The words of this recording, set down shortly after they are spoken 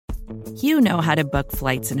You know how to book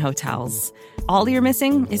flights and hotels. All you're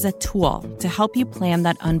missing is a tool to help you plan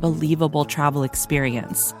that unbelievable travel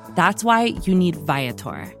experience. That's why you need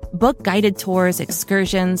Viator. Book guided tours,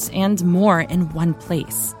 excursions, and more in one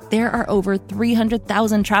place. There are over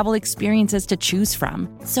 300,000 travel experiences to choose from,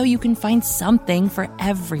 so you can find something for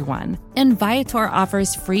everyone. And Viator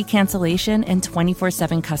offers free cancellation and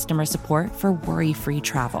 24/7 customer support for worry-free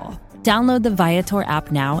travel. Download the Viator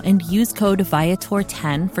app now and use code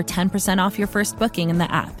Viator10 for 10% off your first booking in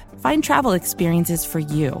the app. Find travel experiences for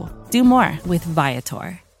you. Do more with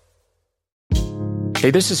Viator. Hey,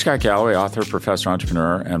 this is Scott Galloway, author, professor,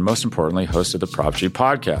 entrepreneur, and most importantly, host of the Prop G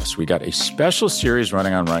podcast. We got a special series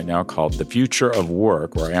running on right now called The Future of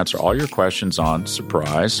Work, where I answer all your questions on,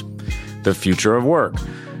 surprise, the future of work.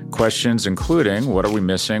 Questions including, what are we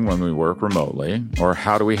missing when we work remotely? Or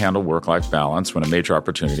how do we handle work-life balance when a major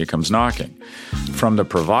opportunity comes knocking? From the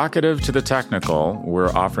provocative to the technical, we're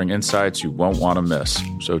offering insights you won't want to miss.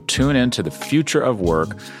 So tune in to The Future of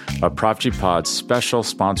Work, a Prop G Pod special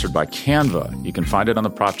sponsored by Canva. You can find it on the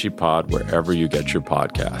Prop G Pod wherever you get your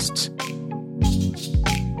podcasts.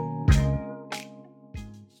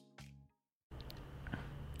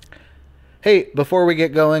 Hey, before we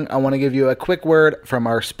get going, I want to give you a quick word from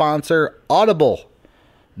our sponsor, Audible.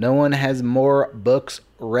 No one has more books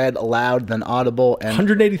read aloud than Audible. And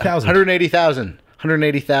 180,000. 180,000.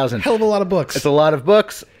 Hell of a lot of books. It's a lot of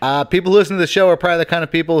books. People who listen to the show are probably the kind of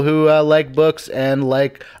people who like books and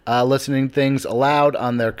like listening things aloud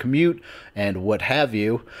on their commute and what have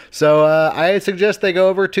you. So I suggest they go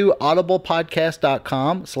over to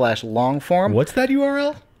audiblepodcast.com/longform. What's that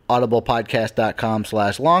URL?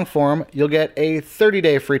 audiblepodcast.com/longform. You'll get a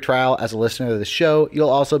 30-day free trial as a listener to the show. You'll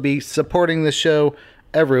also be supporting the show.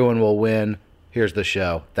 Everyone will win. Here's the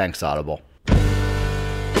show. Thanks, Audible.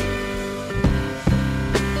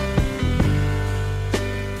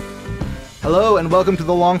 Hello and welcome to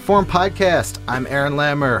the Longform Podcast. I'm Aaron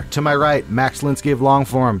Lammer. To my right, Max Linsky of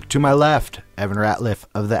Longform. To my left, Evan Ratliff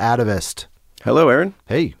of The Atavist. Hello, Aaron.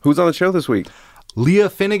 Hey. Who's on the show this week? Leah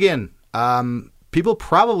Finnegan. People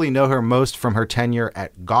probably know her most from her tenure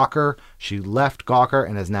at Gawker. She left Gawker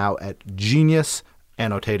and is now at Genius,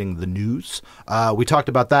 annotating the news. We talked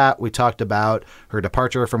about that. We talked about her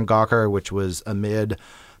departure from Gawker, which was amid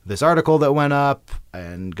this article that went up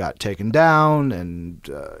and got taken down, and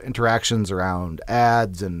interactions around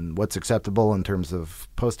ads and what's acceptable in terms of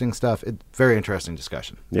posting stuff. Very interesting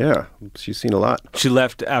discussion. Yeah, she's seen a lot. She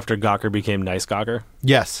left after Gawker became Nice Gawker?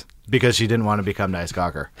 Yes, because she didn't want to become Nice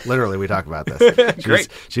Gawker. Literally, we talked about this. Great.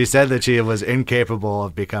 She said that she was incapable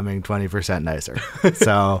of becoming 20% nicer.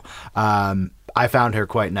 So I found her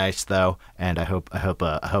quite nice, though, and I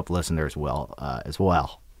hope listeners will as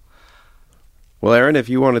well. Well, Aaron, if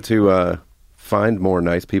you wanted to find more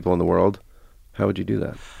nice people in the world, how would you do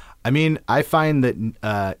that? I mean, I find that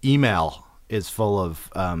email is full of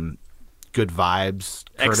good vibes.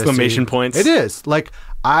 Courtesy. Exclamation points. It is. Like,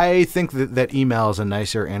 I think that email is a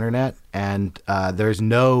nicer internet, and there's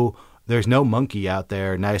no monkey out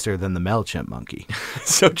there nicer than the MailChimp monkey.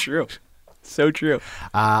 So true. So true.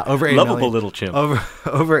 Over 8 Lovable million, little chimp.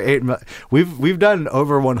 Over 8 million. We've done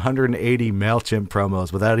over 180 MailChimp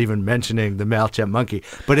promos without even mentioning the MailChimp monkey.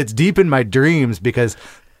 But it's deep in my dreams because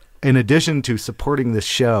in addition to supporting this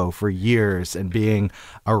show for years and being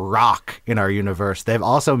a rock in our universe, they've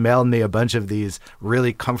also mailed me a bunch of these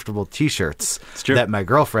really comfortable T-shirts that my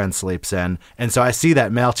girlfriend sleeps in. And so I see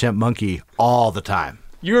that MailChimp monkey all the time.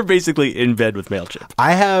 You were basically in bed with MailChimp.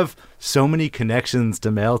 I have so many connections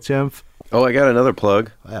to MailChimp. Oh, I got another plug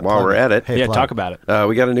while we're at it. Hey, plug. Talk about it.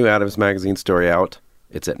 We got a new Atavist magazine story out.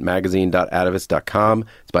 It's at magazine.atavist.com.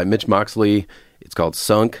 It's by Mitch Moxley. It's called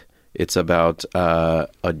Sunk. It's about a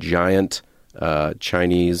giant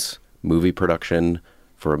Chinese movie production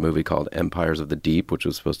for a movie called Empires of the Deep, which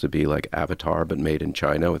was supposed to be like Avatar, but made in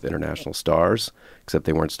China with international stars, except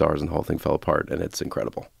they weren't stars and the whole thing fell apart, and it's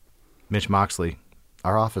incredible. Mitch Moxley,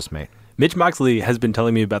 our office mate. Mitch Moxley has been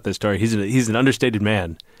telling me about this story. He's an understated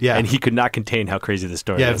man, yeah, and he could not contain how crazy this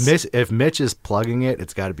story is. If Mitch is plugging it,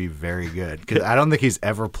 it's got to be very good because I don't think he's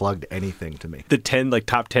ever plugged anything to me. The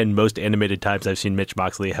top 10 most animated times I've seen Mitch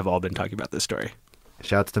Moxley have all been talking about this story.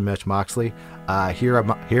 Shouts to Mitch Moxley. Here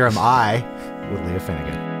am I with Leah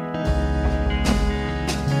Finnegan.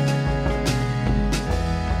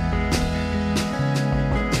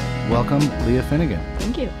 Welcome, Leah Finnegan.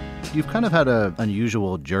 Thank you. You've kind of had an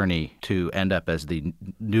unusual journey to end up as the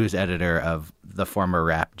news editor of the former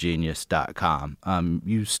rapgenius.com.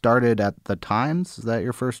 You started at the Times. Is that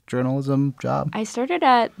your first journalism job? I started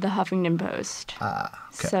at the Huffington Post.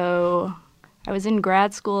 Okay. So I was in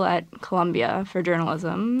grad school at Columbia for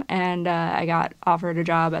journalism, and I got offered a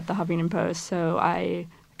job at the Huffington Post, so I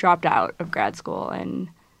dropped out of grad school. And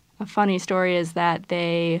a funny story is that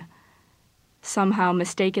they somehow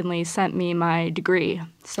mistakenly sent me my degree.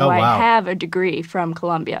 So wow. I have a degree from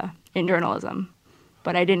Columbia in journalism,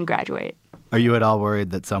 but I didn't graduate. Are you at all worried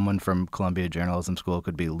that someone from Columbia Journalism School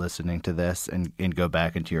could be listening to this and go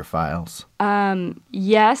back into your files?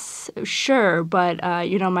 Yes, sure, but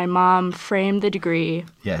my mom framed the degree.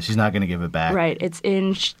 Yeah, she's not going to give it back. Right. It's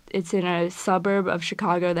in a suburb of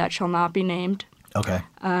Chicago that shall not be named. Okay.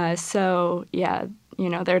 So yeah,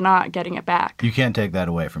 they're not getting it back. You can't take that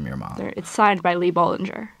away from your mom. It's signed by Lee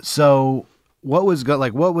Bollinger. So what was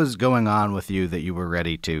going on with you that you were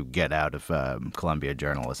ready to get out of Columbia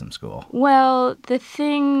Journalism School? Well, the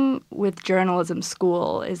thing with journalism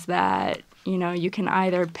school is that, you can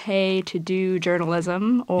either pay to do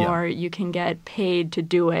journalism or you can get paid to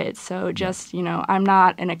do it. So just, I'm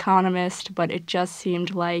not an economist, but it just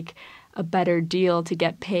seemed like a better deal to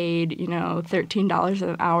get paid, $13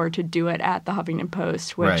 an hour to do it at the Huffington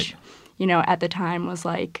Post, which, at the time was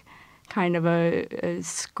like kind of a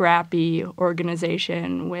scrappy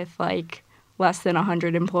organization with like less than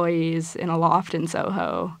 100 employees in a loft in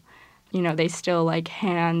Soho. They still like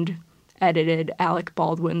hand edited Alec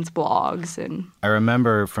Baldwin's blogs. And I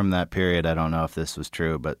remember from that period, I don't know if this was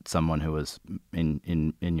true, but someone who was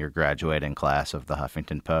in your graduating class of the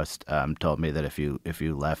Huffington Post told me that if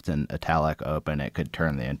you left an italic open, it could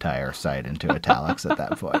turn the entire site into italics at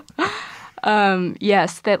that point.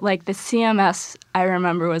 Yes, that like the CMS I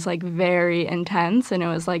remember was like very intense, and it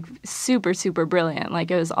was like super, super brilliant.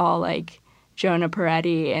 Like it was all like Jonah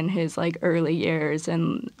Peretti in his like early years,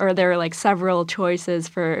 or there were like several choices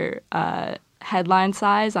for headline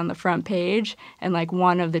size on the front page, and like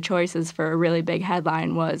one of the choices for a really big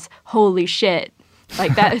headline was "Holy shit!"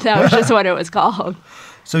 Like that was just what it was called.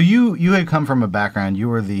 So you had come from a background, you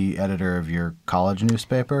were the editor of your college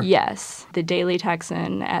newspaper? Yes, the Daily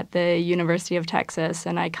Texan at the University of Texas,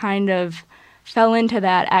 and I kind of fell into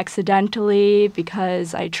that accidentally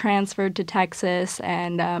because I transferred to Texas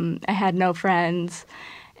and I had no friends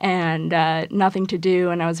and nothing to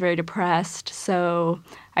do, and I was very depressed. So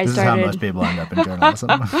This is how most people end up in journalism.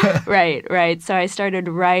 Right. So I started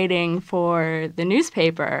writing for the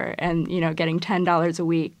newspaper, and getting $10 a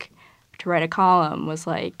week to write a column was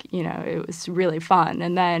like, it was really fun.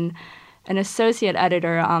 And then an associate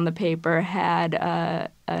editor on the paper had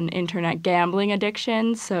an internet gambling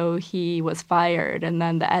addiction, so he was fired. And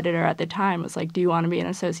then the editor at the time was like, do you want to be an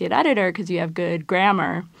associate editor because you have good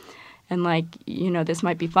grammar? And like, this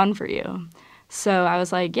might be fun for you. So I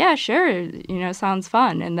was like, yeah, sure, sounds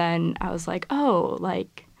fun. And then I was like, oh,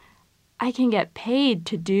 like I can get paid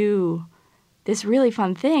to do this really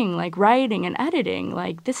fun thing, like writing and editing.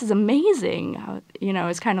 Like, this is amazing.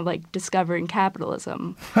 It's kind of like discovering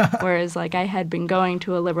capitalism. Whereas like I had been going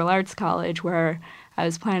to a liberal arts college where I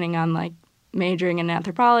was planning on like majoring in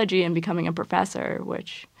anthropology and becoming a professor,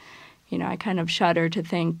 which, I kind of shudder to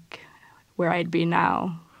think where I'd be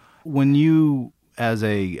now. When you, as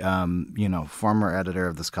a, former editor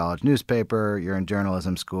of this college newspaper, you're in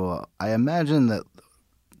journalism school, I imagine that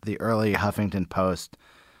the early Huffington Post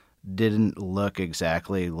didn't look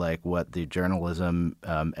exactly like what the journalism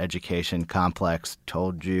education complex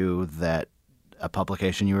told you that a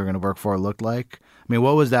publication you were going to work for looked like. I mean,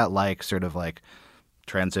 what was that like, sort of like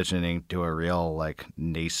transitioning to a real like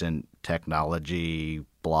nascent technology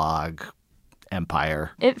blog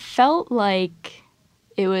empire? It felt like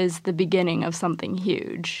it was the beginning of something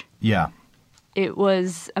huge. Yeah. It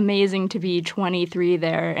was amazing to be 23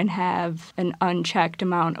 there and have an unchecked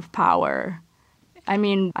amount of power. I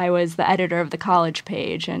mean, I was the editor of the college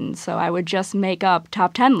page, and so I would just make up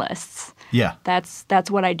top 10 lists. Yeah.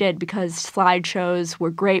 That's what I did because slideshows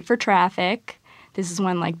were great for traffic. This is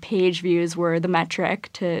when like page views were the metric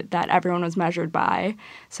that everyone was measured by.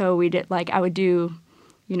 So we did I would do,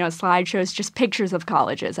 slideshows, just pictures of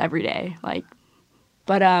colleges every day.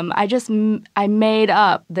 But I made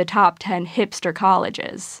up the top 10 hipster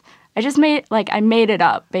colleges. I made it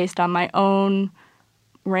up based on my own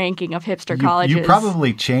ranking of hipster colleges. You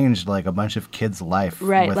probably changed like a bunch of kids' life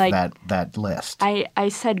with that list. I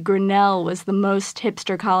said Grinnell was the most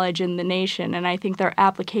hipster college in the nation, and I think their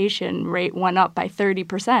application rate went up by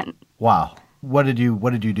 30%. Wow. What did you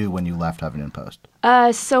do when you left Huffington Post?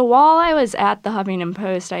 So while I was at the Huffington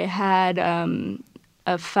Post, I had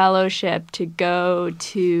a fellowship to go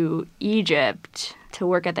to Egypt to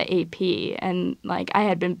work at the AP, and I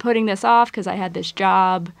had been putting this off because I had this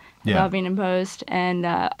job at the Huffington Post, and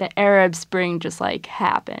the Arab Spring just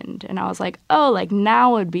happened, and I was like, oh,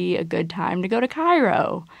 now would be a good time to go to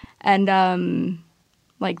Cairo. And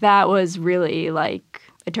like that was really like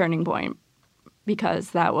a turning point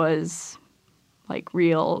because that was like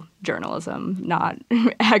real journalism, not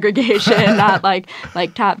aggregation, not like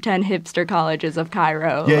top 10 hipster colleges of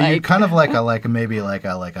Cairo. Yeah, like, you're kind of like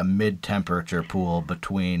a mid-temperature pool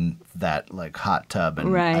between that like hot tub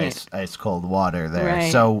and Right. ice cold water there.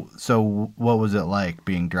 Right. So what was it like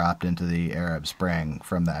being dropped into the Arab Spring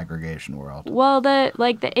from the aggregation world? Well, the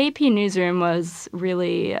AP newsroom was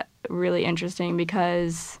really, really interesting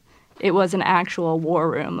because it was an actual war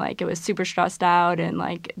room. Like, it was super stressed out, and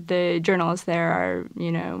like the journalists there are,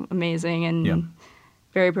 amazing and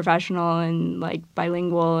very professional and like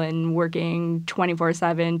bilingual and working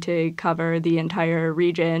 24/7 to cover the entire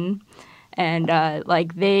region. And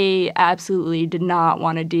like they absolutely did not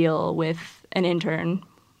want to deal with an intern,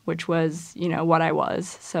 which was, what I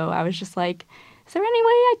was. So I was just like, is there any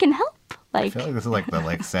way I can help? I feel like this is like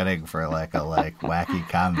the setting for like a wacky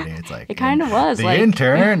comedy. It's like it kind of was the like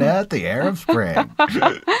intern at the Arab Spring.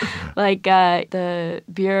 Like the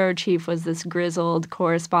bureau chief was this grizzled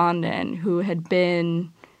correspondent who had been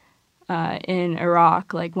in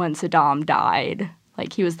Iraq like when Saddam died.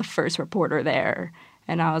 Like he was the first reporter there,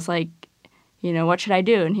 and I was like, what should I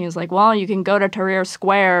do? And he was like, well, you can go to Tahrir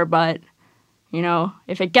Square, but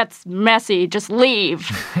if it gets messy, just leave.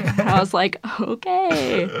 And I was like,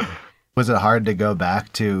 okay. Was it hard to go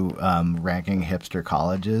back to ranking hipster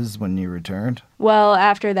colleges when you returned? Well,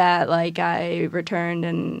 after that, like I returned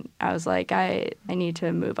and I was like, I need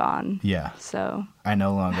to move on. Yeah. So I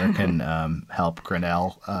no longer can help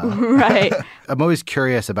Grinnell. Right. I'm always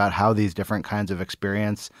curious about how these different kinds of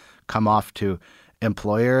experience come off to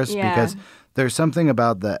employers because there's something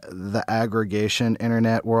about the aggregation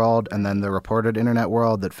internet world and then the reported internet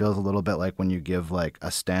world that feels a little bit like when you give like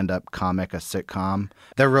a stand-up comic a sitcom.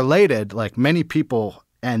 They're related. Like many people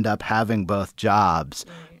end up having both jobs,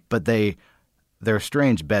 but they're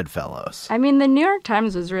strange bedfellows. I mean, the New York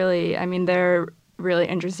Times was really, they're really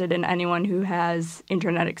interested in anyone who has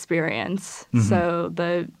internet experience. Mm-hmm.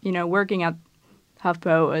 So working at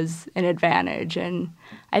HuffPo was an advantage. And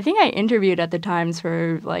I think I interviewed at the Times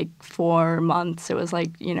for like 4 months. It was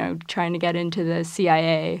like, trying to get into the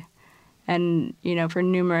CIA and, for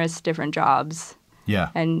numerous different jobs. Yeah.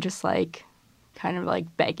 And just like kind of like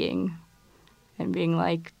begging and being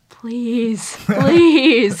like, please,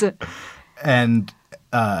 please. And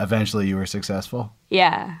eventually you were successful?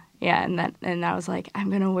 Yeah. Yeah. And I was like, I'm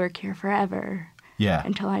going to work here forever. Yeah.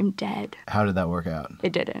 Until I'm dead. How did that work out?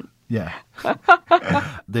 It didn't. Yeah.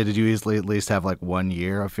 Did you easily at least have like 1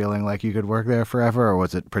 year of feeling like you could work there forever, or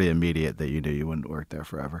was it pretty immediate that you knew you wouldn't work there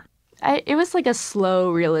forever? It was like a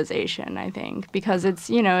slow realization, I think, because it's,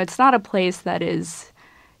 it's not a place that is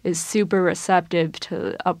super receptive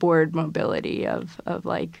to upward mobility of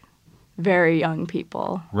like very young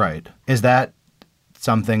people. Right. Is that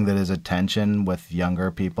something that is a tension with younger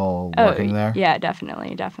people working there? Yeah,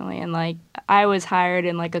 definitely. And like I was hired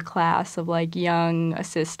in like a class of like young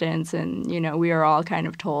assistants, and we were all kind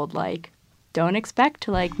of told like, don't expect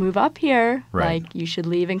to like move up here. Right. Like you should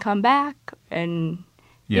leave and come back. And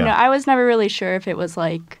I was never really sure if it was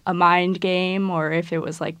like a mind game or if it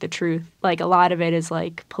was like the truth. Like a lot of it is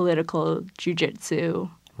like political jujitsu.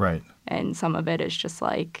 Right. And some of it is just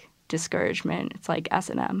like discouragement. It's like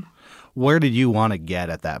S&M. Where did you want to get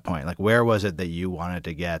at that point? Like, where was it that you wanted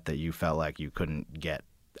to get that you felt like you couldn't get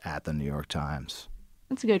at the New York Times?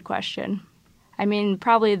 That's a good question. I mean,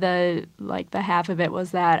 probably the half of it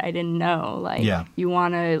was that I didn't know. Like, you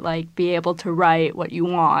want to like be able to write what you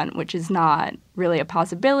want, which is not really a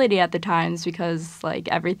possibility at the Times because like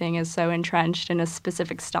everything is so entrenched in a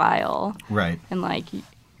specific style. Right. And like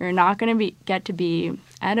you're not going to get to be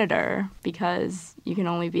editor because you can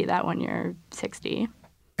only be that when you're 60.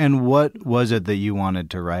 And what was it that you wanted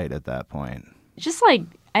to write at that point? Just like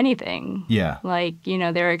anything. Yeah. Like, they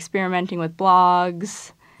were experimenting with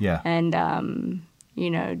blogs. Yeah. And,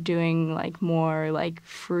 doing like more like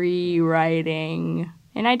free writing.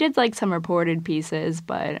 And I did like some reported pieces,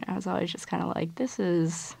 but I was always just kind of like, this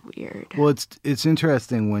is weird. Well, it's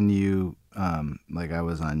interesting when you I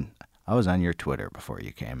was on your Twitter before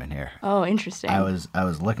you came in here. Oh, interesting. I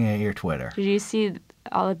was looking at your Twitter. Did you see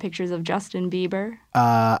all the pictures of Justin Bieber?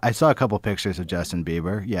 I saw a couple pictures of Justin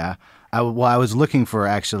Bieber, yeah. I was looking for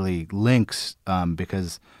actually links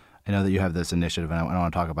because I know that you have this initiative, and I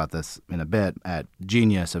want to talk about this in a bit, at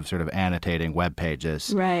Genius of sort of annotating web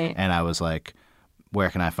pages. Right. And I was like,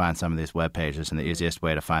 where can I find some of these web pages? And the easiest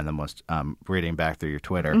way to find them was reading back through your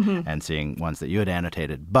Twitter and seeing ones that you had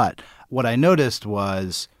annotated. But what I noticed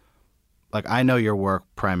was like I know your work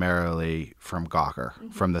primarily from Gawker,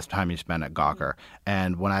 from this time you spent at Gawker.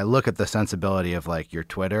 And when I look at the sensibility of like your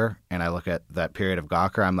Twitter and I look at that period of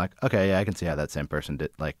Gawker, I'm like, okay, yeah, I can see how that same person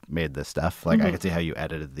made this stuff. Like I can see how you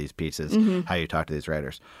edited these pieces, how you talk to these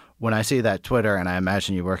writers. When I see that Twitter and I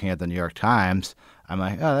imagine you working at the New York Times, I'm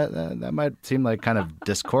like, oh, that might seem like kind of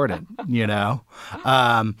discordant, you know?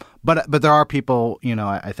 But there are people, you know,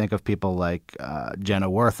 I think of people like Jenna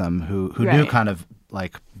Wortham who do kind of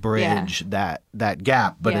like bridge that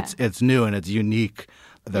gap, but it's new and it's unique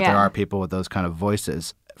that there are people with those kind of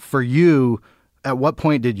voices. For you, at what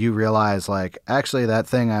point did you realize like, actually that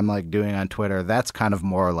thing I'm like doing on Twitter, that's kind of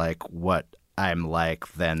more like what I'm like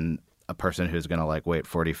than a person who's going to like wait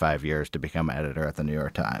 45 years to become editor at the New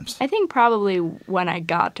York Times? I think probably when I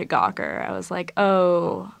got to Gawker, I was like,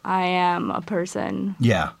 oh, I am a person.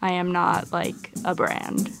 Yeah. I am not like a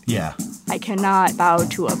brand. Yeah. I cannot bow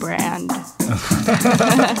to a brand.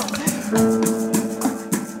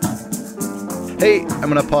 Hey, I'm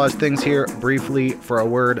going to pause things here briefly for a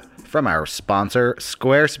word from our sponsor,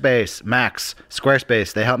 Squarespace. Max,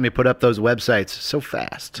 Squarespace, they help me put up those websites so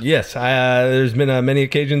fast. Yes, there's been many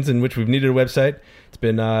occasions in which we've needed a website. It's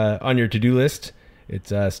been on your to-do list.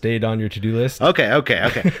 It's stayed on your to-do list. Okay.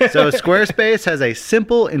 So Squarespace has a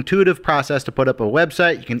simple, intuitive process to put up a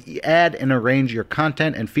website. You can add and arrange your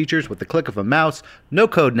content and features with the click of a mouse. No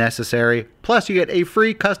code necessary. Plus, you get a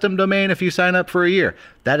free custom domain if you sign up for a year.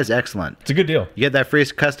 That is excellent. It's a good deal. You get that free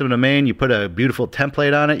custom domain. You put a beautiful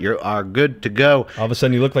template on it. You are good to go. All of a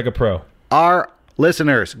sudden, you look like a pro. Our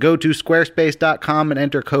listeners, go to squarespace.com and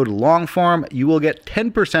enter code LONGFORM. You will get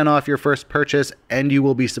 10% off your first purchase, and you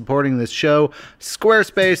will be supporting this show.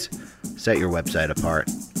 Squarespace, set your website apart.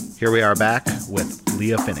 Here we are back with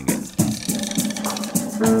Leah Finnegan.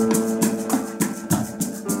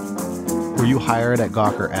 Were you hired at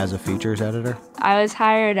Gawker as a features editor? I was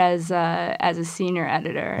hired as a senior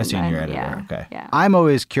editor. A senior editor, okay. Yeah. I'm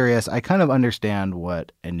always curious. I kind of understand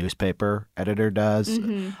what a newspaper editor does.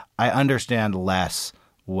 I understand less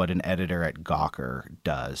what an editor at Gawker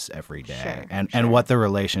does every day, and what the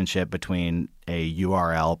relationship between a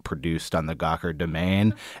URL produced on the Gawker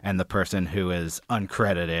domain and the person who is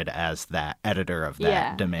uncredited as that editor of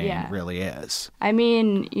that domain really is. I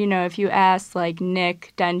mean, you know, if you ask like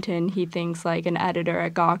Nick Denton, he thinks like an editor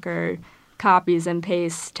at Gawker copies and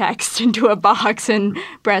pastes text into a box and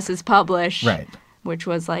presses publish. Right. Which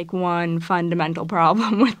was like one fundamental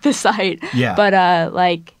problem with the site. Yeah. But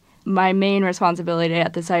like my main responsibility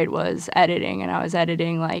at the site was editing, and I was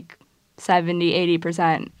editing like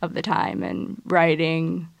 70-80% of the time and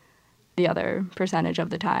writing the other percentage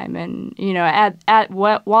of the time. And you know,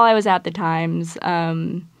 while I was at the Times,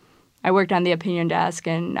 I worked on the opinion desk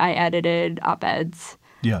and I edited op-eds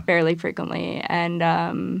fairly frequently. And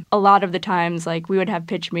a lot of the times, like we would have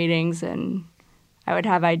pitch meetings and I would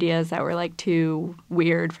have ideas that were like too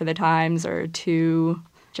weird for the Times or too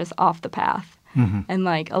just off the path. And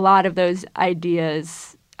like a lot of those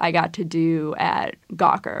ideas I got to do at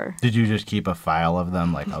Gawker. Did you just keep a file of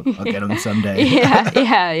them? Like, I'll get them someday. Yeah.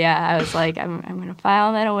 I was like, I'm going to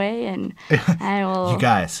file that away and I will. You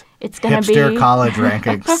guys, it's going to be hipster college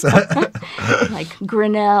rankings. like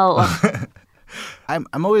Grinnell.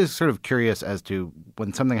 I'm always sort of curious as to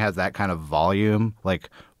when something has that kind of volume, like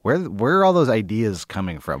where are all those ideas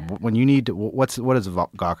coming from? When you need to, what does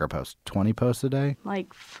Gawker post? 20 posts a day?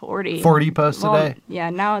 Like 40. 40 posts a day? Yeah,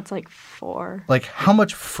 now it's like 4. Like how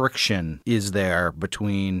much friction is there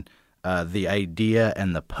between the idea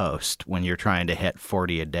and the post when you're trying to hit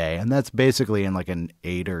 40 a day? And that's basically in like an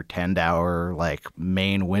 8 or 10 hour like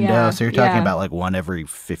main window. So you're talking about like one every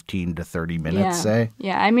 15 to 30 minutes, say?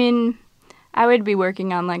 Yeah, I mean, I would be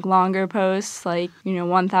working on like longer posts, like,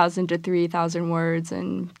 1,000 to 3,000 words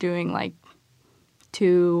and doing like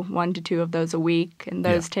 1 to 2 of those a week. And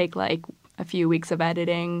those take like a few weeks of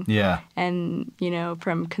editing. Yeah. And,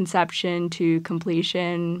 from conception to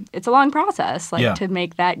completion, it's a long process, to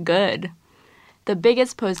make that good. The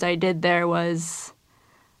biggest post I did there was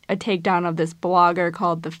a takedown of this blogger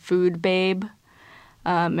called the Food Babe.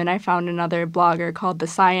 And I found another blogger called the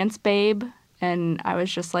Science Babe. And I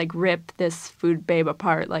was just like, rip this Food Babe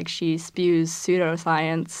apart. Like, she spews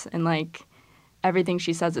pseudoscience and like everything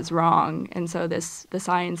she says is wrong. And so the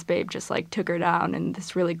Science Babe just like took her down in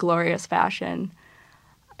this really glorious fashion.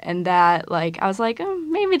 And that, like, I was like,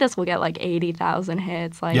 maybe this will get like 80,000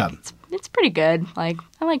 hits. Like, it's pretty good. Like,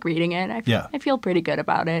 I like reading it. I feel pretty good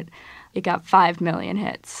about it. It got 5 million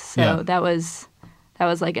hits. So that was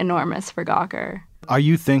like enormous for Gawker. Are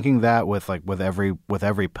you thinking that with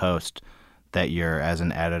every post that you're, as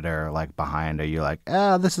an editor, like behind? Are you like,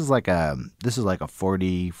 this is like a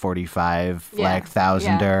 40, 45 like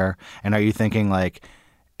thousander? And are you thinking like,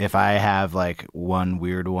 if I have like one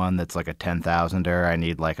weird one that's like a 10,000er, I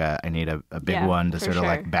need a big one to sort of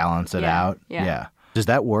like balance it out. Yeah. Does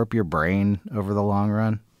that warp your brain over the long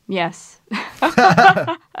run? Yes.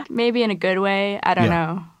 Maybe in a good way. I don't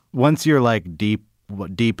know. Once you're like deep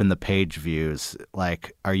in the page views,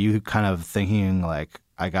 like, are you kind of thinking like,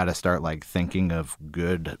 I got to start like thinking of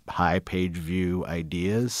good high page view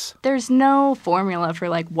ideas? There's no formula for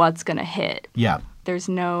like what's going to hit. Yeah. There's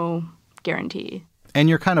no guarantee. And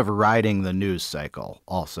you're kind of riding the news cycle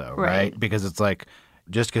also, right? Because it's like,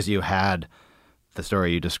 just because you had the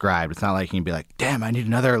story you described, it's not like you can be like, damn, I need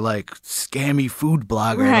another like scammy food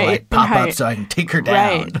blogger to like pop up so I can take her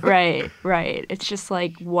down. Right. It's just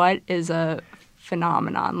like, what is a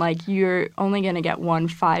phenomenon? Like, you're only going to get one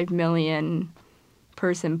 5 million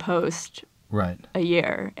person post a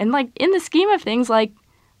year. And like, in the scheme of things, like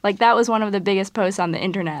that was one of the biggest posts on the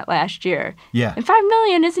internet last year. Yeah. And 5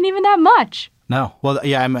 million isn't even that much. No. Well,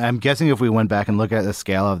 yeah, I'm guessing if we went back and look at the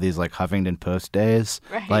scale of these like Huffington Post days,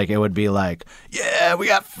 like it would be like, yeah, we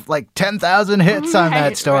got like 10,000 hits on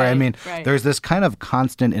that story. I mean, there's this kind of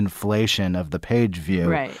constant inflation of the page view.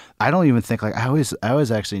 Right. I don't even think like, I always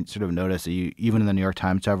actually sort of notice that you, even in the New York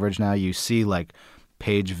Times coverage now, you see like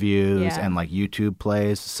page views and like YouTube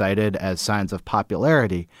plays cited as signs of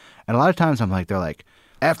popularity. And a lot of times they're like,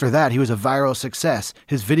 after that, he was a viral success.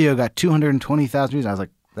 His video got 220,000 views. I was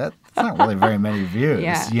like, that's not really very many views.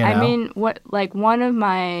 Yeah. You know? I mean, one of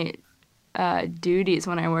my duties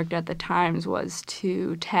when I worked at the Times was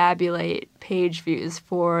to tabulate page views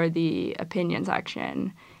for the opinion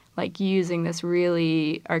section, like using this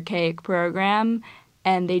really archaic program.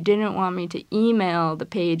 And they didn't want me to email the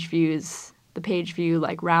page view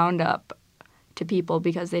like roundup to people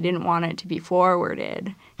because they didn't want it to be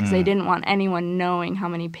forwarded, because they didn't want anyone knowing how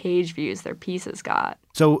many page views their pieces got.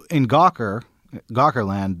 So in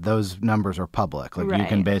Gawkerland, those numbers are public. Like you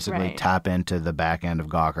can basically tap into the back end of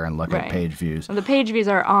Gawker and look at page views. Well, the page views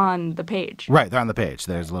are on the page. Right, they're on the page.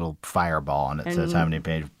 There's a little fireball and it says how many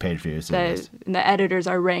page views it is. The editors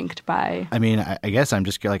are ranked by... I mean, I guess I'm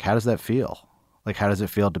just like, how does that feel? Like, how does it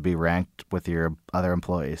feel to be ranked with your other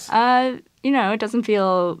employees? It doesn't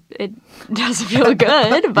feel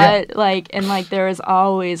good, but there is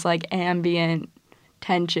always like ambient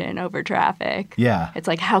tension over traffic. Yeah. It's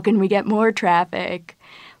like, how can we get more traffic?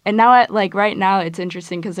 And now, right now, it's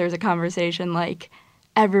interesting because there's a conversation like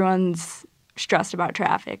everyone's stressed about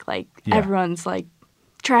traffic. Like everyone's like,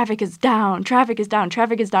 traffic is down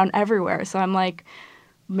everywhere. So I'm like,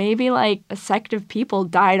 maybe like a sect of people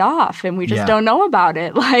died off and we just don't know about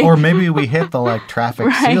it. Like, or maybe we hit the like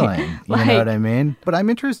traffic ceiling. You know what I mean? But I'm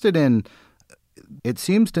interested in, it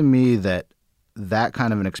seems to me that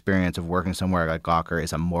kind of an experience of working somewhere like Gawker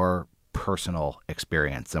is a more personal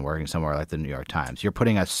experience than working somewhere like the New York Times. You're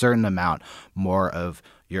putting a certain amount more of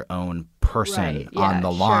your own person on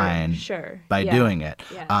the line by doing it.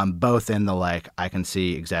 Yeah. Both in the like, I can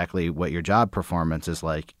see exactly what your job performance is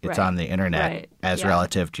like. It's on the internet as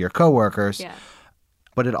relative to your coworkers. Yeah.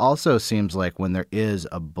 But it also seems like when there is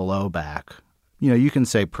a blowback, you can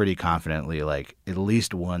say pretty confidently, like, at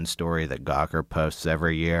least one story that Gawker posts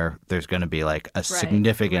every year, there's going to be, like, a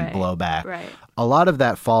significant blowback. Right. A lot of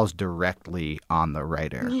that falls directly on the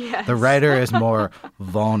writer. Yes. The writer is more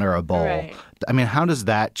vulnerable. Right. I mean, how does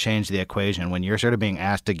that change the equation when you're sort of being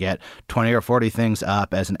asked to get 20 or 40 things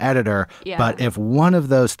up as an editor, but if one of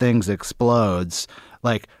those things explodes,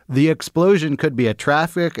 like, the explosion could be a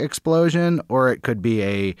traffic explosion or it could be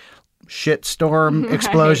a shitstorm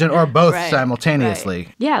explosion or both simultaneously.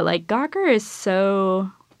 Right. Yeah, like Gawker is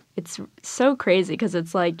it's so crazy because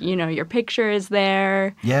it's like, your picture is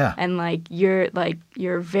there. Yeah. And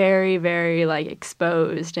you're very, very like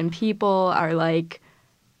exposed and people are like,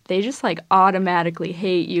 they just like automatically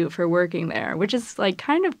hate you for working there, which is like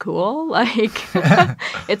kind of cool. Like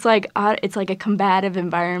it's like a combative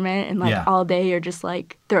environment and like all day you're just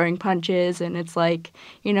like throwing punches and it's like,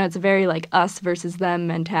 it's a very like us versus them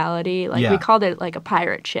mentality. Like we called it like a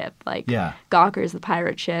pirate ship. Like Gawker is the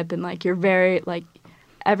pirate ship and like you're very like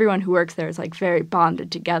everyone who works there is like very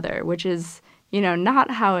bonded together, which is, not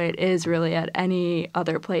how it is really at any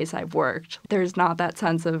other place I've worked. There's not that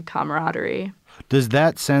sense of camaraderie. Does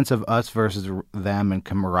that sense of us versus them and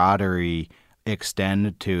camaraderie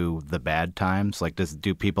extend to the bad times? Like,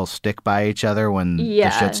 do people stick by each other when the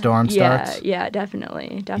shitstorm starts? Yeah,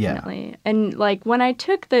 definitely. Yeah. And like when I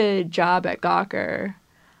took the job at Gawker,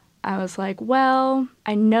 I was like, well,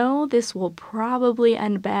 I know this will probably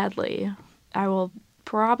end badly. I will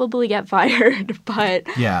probably get fired, but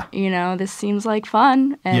Yeah. this seems like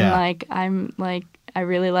fun, and Yeah. I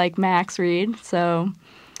really like Max Reed, so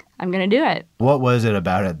I'm gonna do it. What was it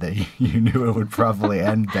about it that you knew it would probably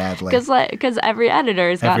end badly? Because every editor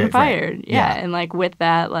has gotten Right. fired, Yeah. and with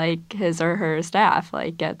that, his or her staff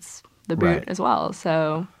gets the boot Right. as well.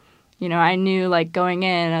 So, I knew going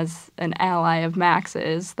in as an ally of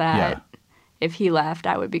Max's that if he left,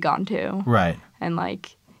 I would be gone too. Right. And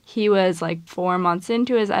he was 4 months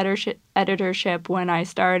into his editorship when I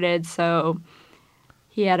started, so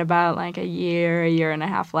he had about a year and a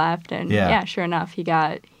half left, and sure enough, he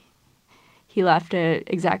left it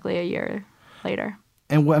exactly a year later.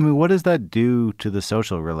 And what does that do to the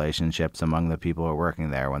social relationships among the people who are working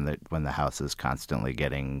there when the house is constantly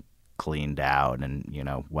getting cleaned out and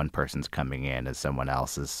one person's coming in as someone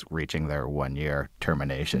else is reaching their 1 year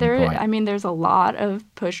termination point? There's a lot of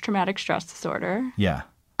post-traumatic stress disorder. Yeah.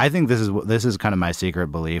 I think this is kind of my secret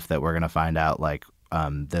belief that we're going to find out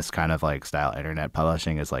this kind of style internet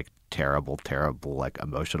publishing is terrible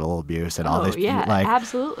emotional abuse and all this. Yeah,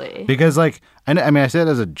 absolutely. Because I say it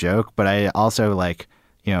as a joke, but I also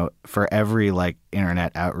for every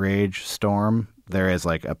internet outrage storm, there is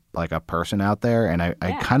a person out there, and I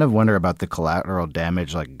kind of wonder about the collateral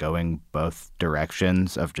damage going both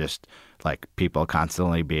directions of just people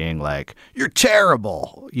constantly being you're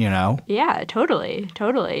terrible, Yeah, totally.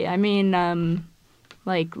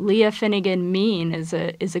 Leah Finnegan mean is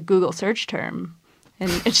a Google search term,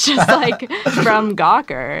 and it's just from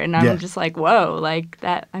Gawker, and I'm just whoa,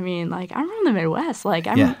 that. I'm from the Midwest,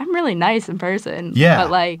 I'm really nice in person. Yeah.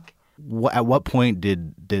 But at what point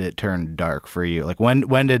did it turn dark for you?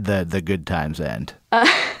 When did the good times end? Like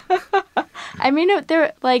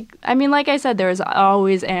I said, there was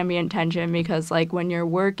always ambient tension because when you're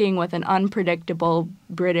working with an unpredictable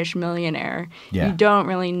British millionaire, you don't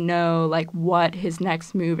really know what his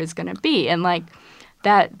next move is going to be, and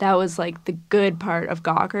that was the good part of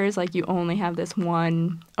Gawker's. You only have this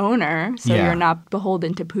one owner, so you're not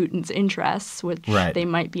beholden to Putin's interests, which they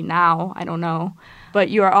might be now. I don't know, but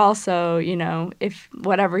you are also, if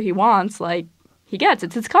whatever he wants, he gets.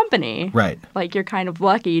 It's his company. Right. You're kind of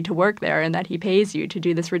lucky to work there and that he pays you to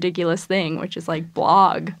do this ridiculous thing, which is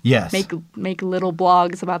blog. Yes. Make little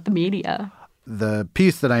blogs about the media. The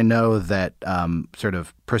piece that I know that sort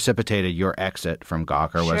of precipitated your exit from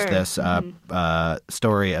Gawker was this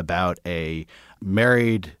story about a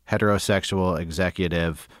married heterosexual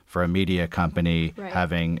executive for a media company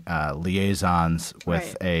having liaisons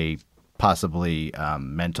with a possibly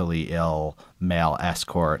mentally ill male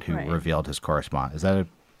escort who revealed his correspondence. Is that a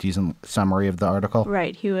decent summary of the article?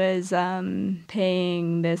 Right. He was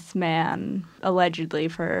paying this man allegedly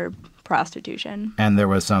for prostitution. And there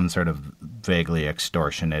was some sort of vaguely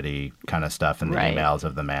extortionate-y kind of stuff in the emails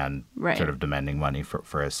of the man sort of demanding money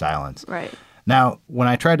for his silence. Right. Now, when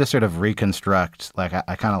I tried to sort of reconstruct, I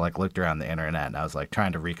kind of looked around the internet and I was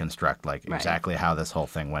trying to reconstruct exactly how this whole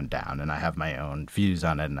thing went down, and I have my own views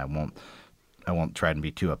on it, and I won't try to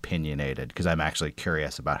be too opinionated because I'm actually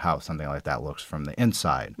curious about how something like that looks from the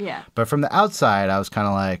inside. Yeah. But from the outside, I was kind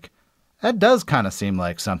of that does kind of seem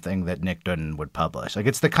like something that Nick Dooden would publish.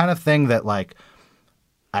 It's the kind of thing that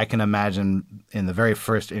I can imagine in the very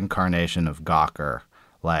first incarnation of Gawker,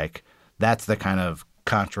 that's the kind of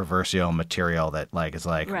controversial material that is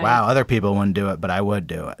wow, other people wouldn't do it, but I would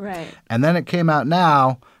do it. Right. And then it came out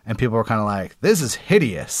now, and people were kind of this is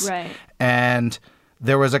hideous. Right. And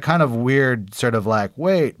there was a kind of weird sort of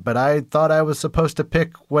wait, but I thought I was supposed to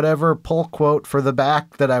pick whatever pull quote for the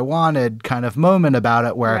back that I wanted kind of moment about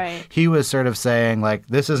it where he was sort of saying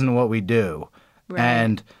this isn't what we do. Right.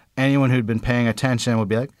 And anyone who'd been paying attention would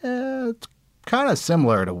be it's kind of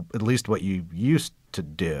similar to at least what you used to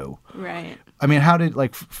do. Right. How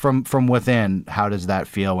did from within, how does that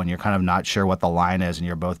feel when you're kind of not sure what the line is and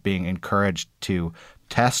you're both being encouraged to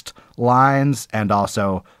test lines and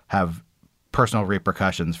also have personal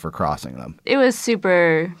repercussions for crossing them? It was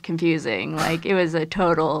super confusing. It was a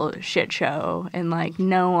total shit show, and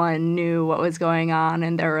no one knew what was going on,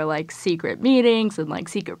 and there were secret meetings and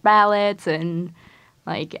secret ballots, and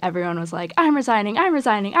everyone was I'm resigning, I'm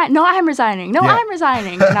resigning, I'm resigning, I'm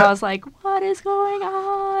resigning. And I was what is going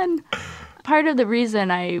on? Part of the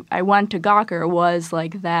reason I went to Gawker was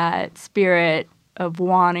that spirit of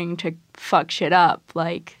wanting to fuck shit up,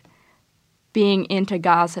 being into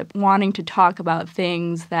gossip, wanting to talk about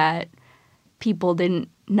things that people didn't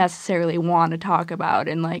necessarily want to talk about.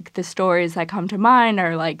 And the stories that come to mind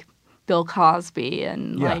are Bill Cosby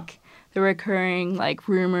and the recurring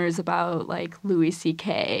rumors about Louis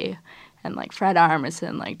C.K. and Fred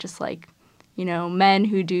Armisen, just men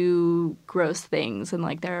who do gross things, and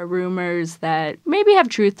like there are rumors that maybe have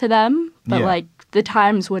truth to them, but like the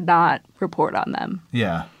Times would not report on them.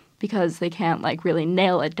 Yeah. Because they can't like really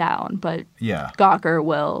nail it down, but Yeah. Gawker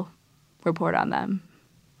will report on them.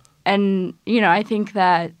 And, I think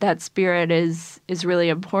that spirit is really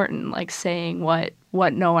important, like saying what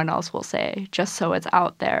no one else will say, just so it's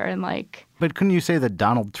out there and like. But couldn't you say that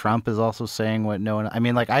Donald Trump is also saying what no one? I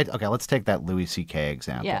mean, okay, let's take that Louis C.K.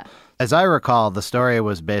 example. Yeah. As I recall, the story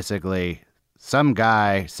was basically some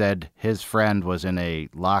guy said his friend was in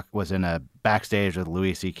a backstage with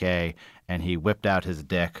Louis C.K. and he whipped out his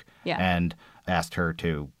dick and asked her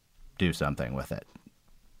to do something with it,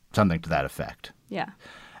 something to that effect. Yeah.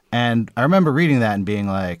 And I remember reading that and being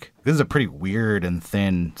like, this is a pretty weird and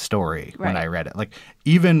thin story when I read it. Like,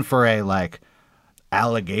 even for a, like,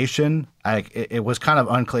 allegation, it was kind of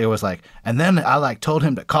unclear. It was like, and then I, like, told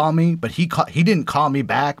him to call me, but he didn't call me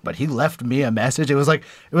back, but he left me a message. It was like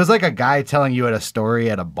a guy telling you a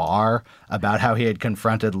story at a bar about how he had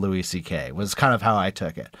confronted Louis C.K. was kind of how I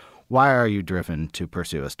took it. Why are you driven to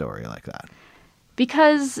pursue a story like that?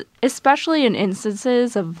 Because especially in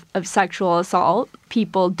instances of sexual assault,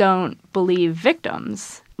 people don't believe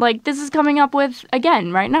victims. Like, this is coming up with,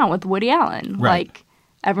 again, right now with Woody Allen. Right. Like,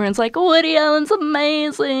 everyone's like, Woody Allen's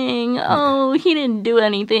amazing. Oh, he didn't do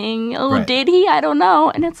anything. Oh, did he? I don't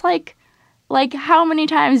know. And it's like, how many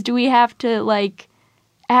times do we have to, like,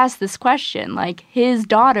 ask this question? Like, his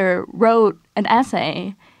daughter wrote an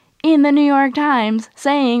essay in the New York Times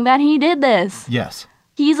saying that he did this. Yes.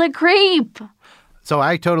 He's a creep. So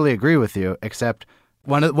I totally agree with you, except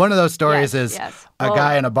one of those stories is a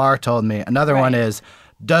guy in a bar told me. Another one is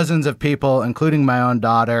dozens of people, including my own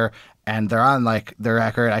daughter, and they're on like their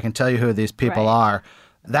record. I can tell you who these people are.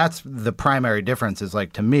 That's the primary difference is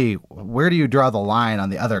like, to me, where do you draw the line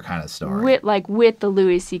on the other kind of story? With the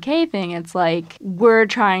Louis C.K. thing, it's like we're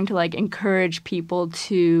trying to like encourage people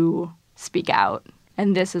to speak out.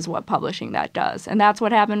 And this is what publishing that does. And that's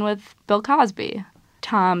what happened with Bill Cosby.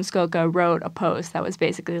 Tom Skoka wrote a post that was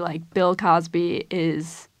basically like, Bill Cosby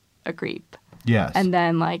is a creep. Yes. And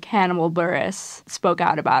then like Hannibal Buress spoke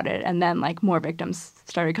out about it. And then like more victims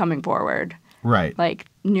started coming forward. Right. Like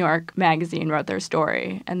New York Magazine wrote their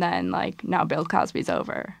story. And then like now Bill Cosby's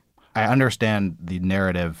over. I understand the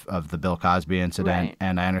narrative of the Bill Cosby incident,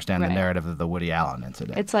 and I understand the narrative of the Woody Allen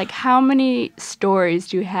incident. It's like, how many stories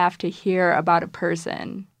do you have to hear about a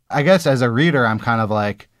person? I guess as a reader, I'm kind of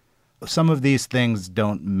like, some of these things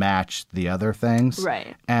don't match the other things.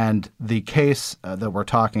 Right. And the case that we're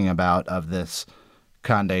talking about of this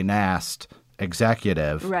Condé Nast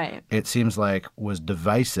executive, it seems like was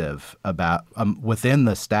divisive about within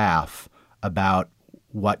the staff about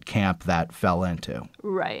what camp that fell into.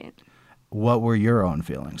 Right. What were your own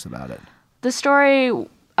feelings about it? The story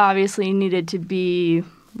obviously needed to be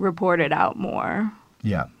reported out more.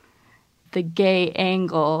 Yeah. The gay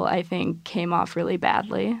angle, I think, came off really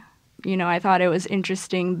badly. I thought it was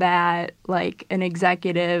interesting that, like, an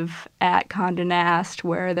executive at Condé Nast,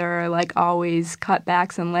 where there are, like, always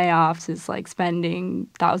cutbacks and layoffs, is, like, spending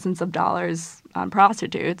thousands of dollars on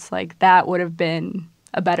prostitutes. Like, that would have been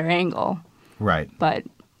a better angle. Right. But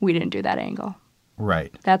we didn't do that angle.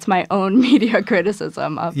 Right. That's my own media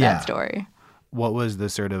criticism of that story. What was the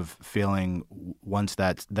sort of feeling once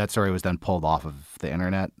that story was then pulled off of the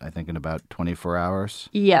internet, I think in about 24 hours?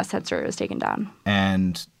 Yes, that story was taken down.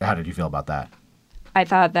 And how did you feel about that? I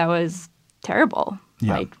thought that was terrible.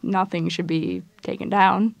 Yeah. Like, nothing should be taken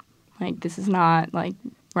down. Like, this is not, like,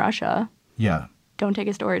 Russia. Yeah. Don't take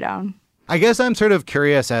a story down. I guess I'm sort of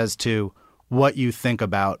curious as to what you think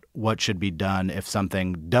about what should be done if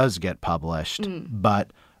something does get published,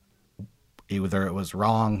 but either it was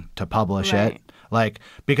wrong to publish it, like,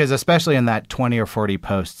 because especially in that 20 or 40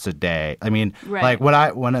 posts a day, I mean, like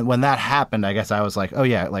when that happened, I guess I was like, oh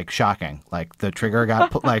yeah, like shocking, like the trigger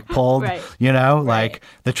got pulled, like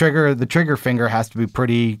the trigger finger has to be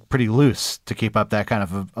pretty loose to keep up that kind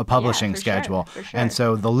of a publishing schedule. For sure. And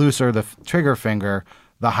so the looser the trigger finger,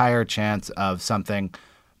 the higher chance of something,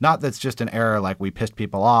 not that's just an error, like we pissed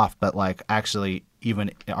people off, but like actually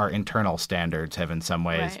even our internal standards have in some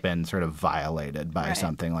ways been sort of violated by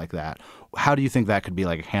something like that. How do you think that could be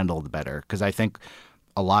like handled better? Because I think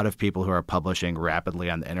a lot of people who are publishing rapidly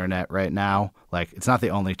on the internet right now, like it's not the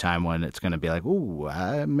only time when it's going to be like, ooh,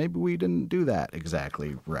 maybe we didn't do that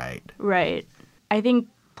exactly right. Right. I think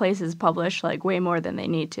places publish like way more than they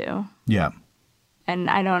need to. Yeah. And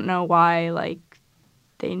I don't know why like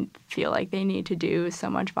they feel like they need to do so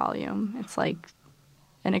much volume. It's like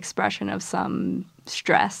an expression of some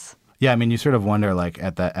stress. Yeah, I mean, you sort of wonder, like,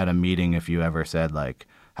 at a meeting, if you ever said, like,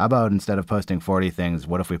 how about instead of posting 40 things,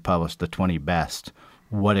 what if we publish the 20 best?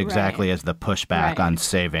 What exactly is the pushback on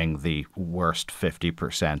saving the worst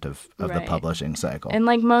 50% of the publishing cycle? And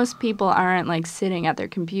like most people aren't like sitting at their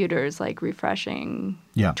computers like refreshing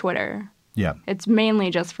Twitter. Yeah. It's mainly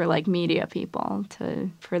just for like media people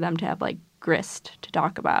for them to have like grist to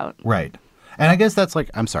talk about. Right. And I guess that's like,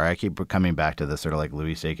 I'm sorry, I keep coming back to this sort of like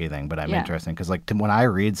Louis C.K. thing, but I'm interested because like when I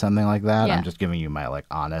read something like that, I'm just giving you my like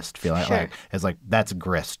honest feeling. Sure. Like it's like that's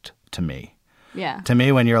grist to me. Yeah. To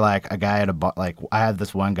me, when you're like a guy at a bar, like I have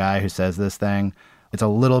this one guy who says this thing, it's a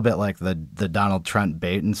little bit like the Donald Trump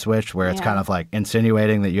bait and switch where it's kind of like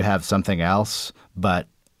insinuating that you have something else, but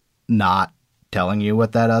not telling you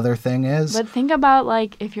what that other thing is. But think about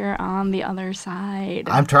like if you're on the other side.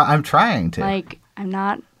 I'm trying to. Like I'm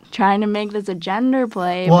not trying to make this a gender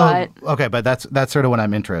play, well, but okay, but that's sort of what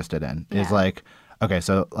I'm interested in. Is like, okay,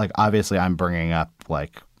 so like obviously I'm bringing up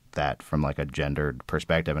like that from like a gendered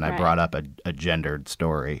perspective, and I brought up a gendered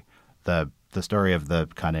story. The story of the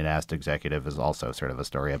Condé Nast executive is also sort of a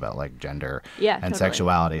story about like gender and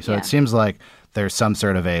sexuality. So it seems like there's some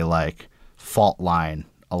sort of a like fault line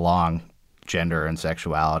along gender and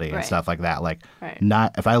sexuality and stuff like that. Like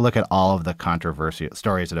not if I look at all of the controversy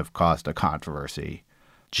stories that have caused a controversy,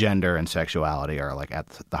 gender and sexuality are like at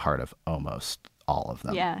the heart of almost all of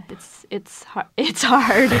them. Yeah, it's hard. It's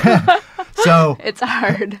hard. So it's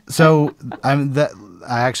hard. So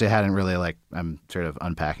I actually hadn't really like I'm sort of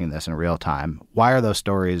unpacking this in real time. Why are those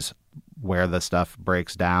stories where the stuff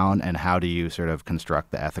breaks down, and how do you sort of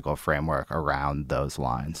construct the ethical framework around those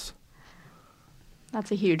lines?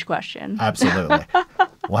 That's a huge question. Absolutely.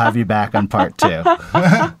 We'll have you back on part 2.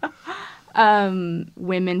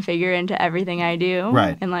 Women figure into everything I do.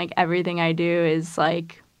 Right. And like everything I do is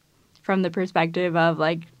like from the perspective of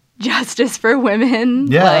like justice for women.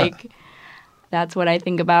 Yeah. Like that's what I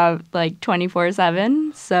think about like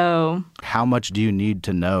 24/7. So how much do you need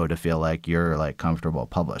to know to feel like you're like comfortable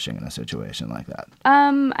publishing in a situation like that?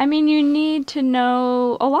 I mean, you need to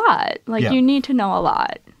know a lot. Like you need to know a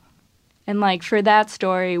lot. And like for that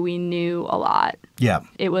story, we knew a lot. Yeah.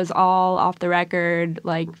 It was all off the record,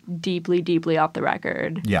 like deeply, deeply off the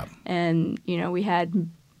record. Yeah. And, you know, we had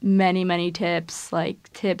many, many tips,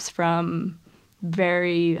 like tips from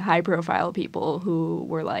very high profile people who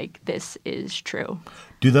were like, this is true.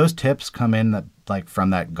 Do those tips come in like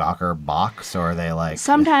from that Gawker box, or are they like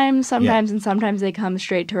sometimes and sometimes they come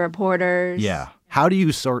straight to reporters. Yeah. How do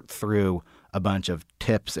you sort through a bunch of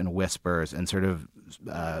tips and whispers and sort of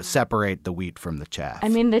separate the wheat from the chaff? I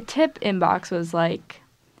mean, the tip inbox was like,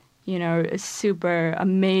 you know, a super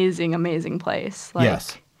amazing place. Like,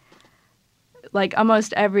 yes. Like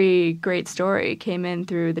almost every great story came in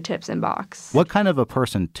through the tips inbox. What kind of a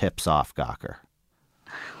person tips off Gawker?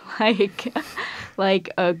 Like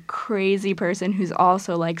a crazy person who's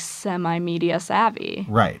also like semi-media savvy.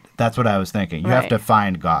 Right. That's what I was thinking. You have to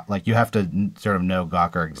find Gawker. You have to sort of know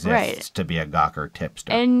Gawker exists to be a Gawker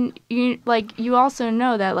tipster. And you also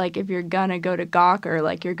know that like if you're gonna go to Gawker,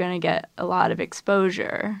 like you're gonna get a lot of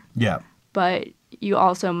exposure. Yeah. But you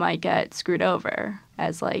also might get screwed over,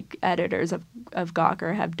 as like editors of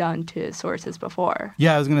Gawker have done to sources before.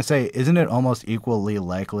 Yeah, I was gonna say, isn't it almost equally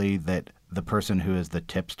likely that the person who is the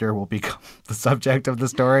tipster will become the subject of the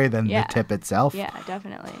story than the tip itself? Yeah,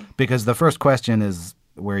 definitely. Because the first question is,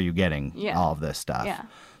 where are you getting all of this stuff? Yeah.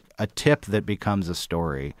 A tip that becomes a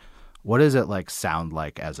story, what does it like sound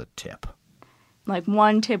like as a tip? Like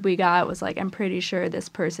one tip we got was like, I'm pretty sure this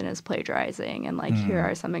person is plagiarizing, and like here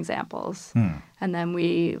are some examples. And then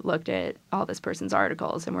we looked at all this person's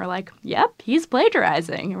articles and we're like, yep, he's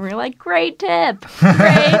plagiarizing. And we're like, great tip.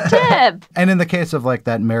 Great tip. And in the case of like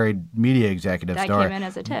that married media executive that story, came in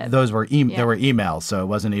as a tip. Those were there were emails, so it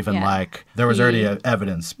wasn't even like there was already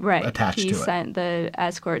evidence attached to it. The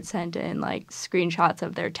escort sent in like screenshots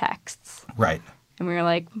of their texts. Right. And we were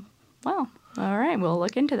like, well, all right, we'll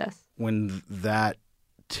look into this. When that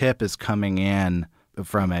tip is coming in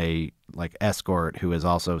from a like escort who is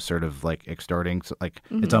also sort of like extorting, like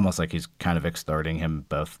it's almost like he's kind of extorting him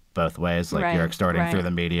both ways. Like you're extorting through the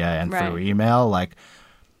media and through email. Like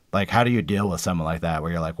how do you deal with someone like that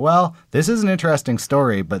where you're like, well, this is an interesting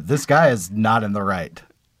story, but this guy is not in the right?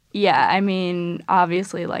 Yeah, I mean,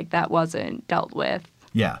 obviously, like that wasn't dealt with.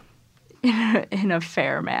 Yeah. In a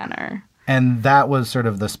fair manner. And that was sort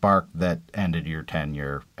of the spark that ended your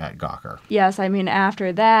tenure at Gawker. Yes, I mean,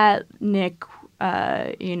 after that, Nick,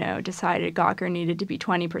 decided Gawker needed to be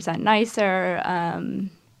 20% nicer,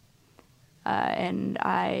 and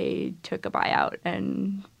I took a buyout,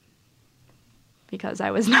 and because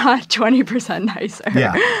I was not 20% nicer.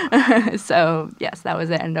 Yeah. So, yes, that was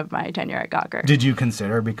the end of my tenure at Gawker. Did you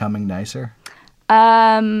consider becoming nicer?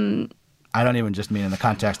 I don't even just mean in the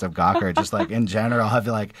context of Gawker, just like in general. Have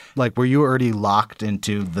you like were you already locked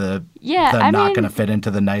into the not going to fit into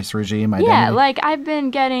the nice regime identity? Yeah, like I've been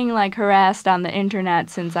getting like harassed on the internet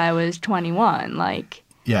since I was 21. Like,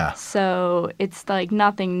 yeah. So it's like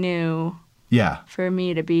nothing new. Yeah. For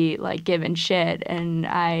me to be like given shit, and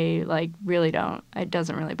I like really don't. It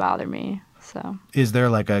doesn't really bother me. So. Is there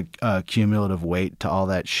like a cumulative weight to all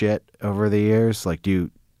that shit over the years? Like,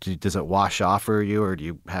 does it wash off for you, or do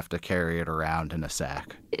you have to carry it around in a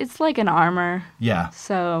sack? It's like an armor. Yeah.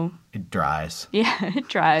 So it dries. Yeah, it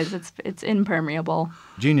dries. It's impermeable.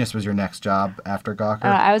 Genius was your next job after Gawker?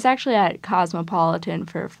 I was actually at Cosmopolitan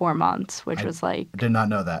for 4 months, which was like... I did not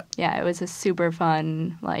know that. Yeah, it was a super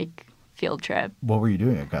fun, like, field trip. What were you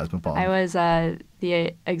doing at Cosmopolitan? I was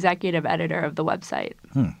the executive editor of the website.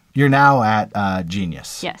 You're now at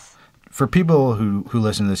Genius. Yes. For people who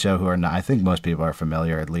listen to the show who are not, I think most people are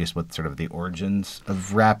familiar at least with sort of the origins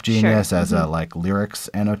of Rap Genius as a like lyrics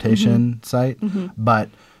annotation site. But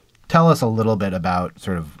tell us a little bit about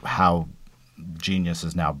sort of how Genius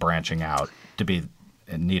is now branching out to be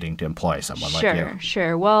needing to employ someone like you.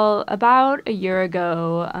 Sure. Well, about a year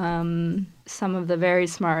ago, some of the very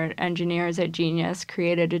smart engineers at Genius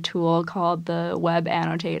created a tool called the Web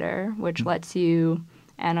Annotator, which lets you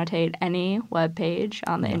annotate any web page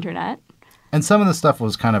on the internet. And some of the stuff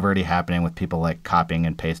was kind of already happening with people like copying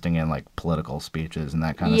and pasting in like political speeches and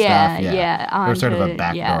that kind of stuff. Yeah. There's sort of a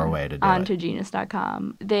backdoor way to do onto it.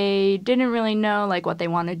 Genius.com. They didn't really know like what they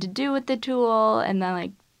wanted to do with the tool, and then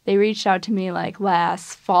like they reached out to me like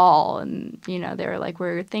last fall, and you know they were like,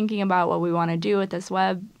 we're thinking about what we want to do with this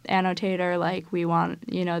web annotator. Like we want,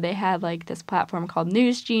 you know, they had like this platform called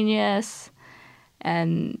News Genius,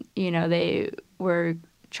 and you know they were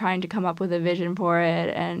trying to come up with a vision for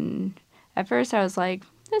it. And at first I was like,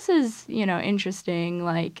 this is, you know, interesting,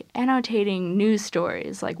 like annotating news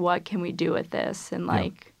stories, like what can we do with this? And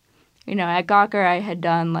like, you know, at Gawker I had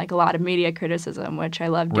done like a lot of media criticism, which I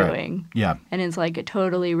love doing. Yeah. And it's like a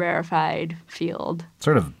totally rarefied field.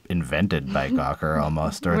 Sort of invented by Gawker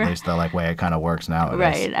almost, or at least the like way it kind of works nowadays.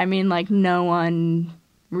 Right. I mean, like no one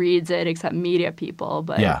reads it except media people,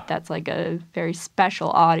 but that's like a very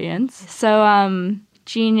special audience. So,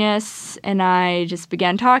 Genius and I just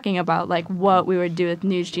began talking about like what we would do with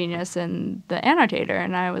News Genius and the annotator.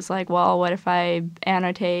 And I was like, well, what if I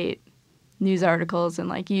annotate news articles and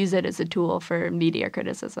like use it as a tool for media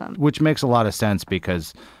criticism? Which makes a lot of sense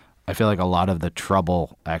because I feel like a lot of the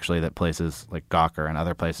trouble actually that places like Gawker and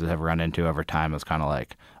other places have run into over time is kind of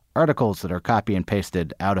like articles that are copy and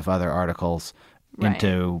pasted out of other articles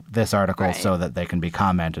into this article so that they can be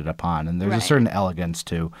commented upon. And there's a certain elegance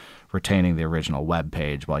to retaining the original web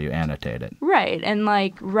page while you annotate it. Right. And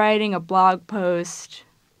like writing a blog post,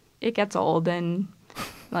 it gets old, and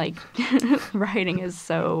like writing is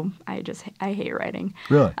so, I hate writing.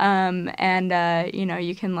 Really? You know,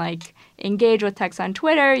 you can like engage with text on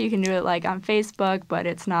Twitter, you can do it like on Facebook, but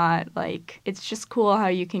it's not like, it's just cool how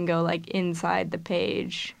you can go like inside the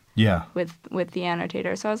page. Yeah. With the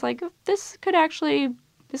annotator. So I was like, this could actually,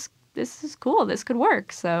 this is cool. This could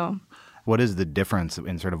work. So what is the difference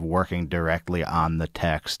in sort of working directly on the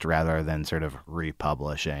text rather than sort of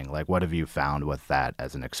republishing? Like, what have you found with that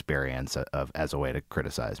as an experience as a way to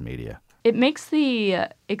criticize media? It makes the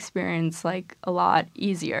experience like a lot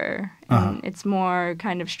easier. And it's more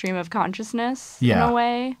kind of stream of consciousness in a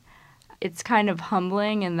way. It's kind of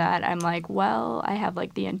humbling in that I'm like, well, I have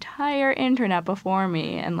like the entire internet before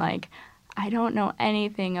me, and like I don't know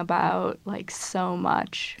anything about like so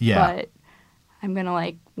much. But I'm going to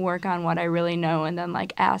like work on what I really know and then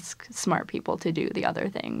like ask smart people to do the other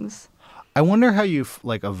things. I wonder how you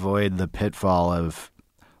like avoid the pitfall of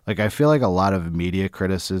like, I feel like a lot of media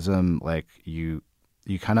criticism, like you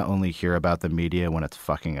kind of only hear about the media when it's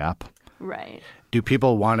fucking up. Right. Do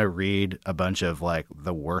people want to read a bunch of like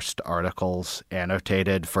the worst articles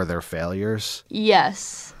annotated for their failures?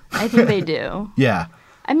 Yes, I think they do. Yeah.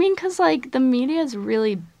 I mean, because like the media is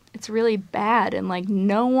it's really bad, and like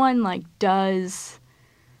no one like does,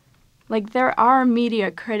 like there are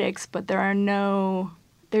media critics, but there's no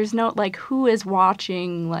like who is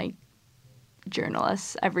watching like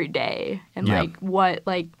journalists every day, and like what,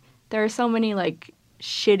 like there are so many like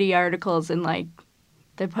shitty articles in like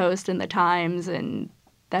the Post and the Times and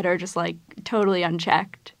that are just like totally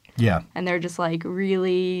unchecked. Yeah. And they're just like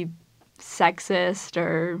really sexist,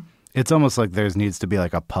 or it's almost like there needs to be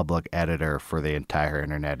like a public editor for the entire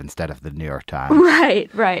internet instead of the New York Times.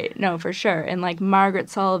 Right. No, for sure. And like Margaret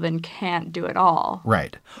Sullivan can't do it all.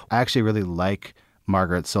 Right. I actually really like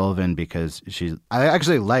Margaret Sullivan because I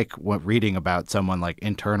actually like reading about someone like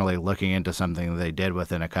internally looking into something that they did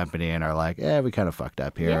within a company and are like, we kind of fucked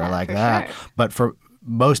up here or like that. Sure. But for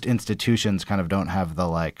most institutions kind of don't have the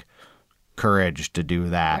like courage to do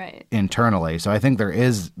that internally. So I think there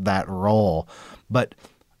is that role. But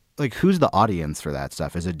like, who's the audience for that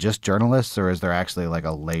stuff? Is it just journalists, or is there actually like a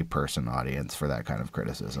layperson audience for that kind of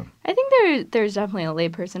criticism? I think there's definitely a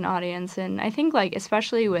layperson audience, and I think like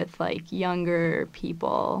especially with like younger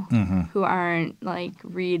people who aren't like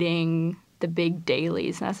reading the big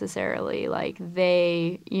dailies necessarily, like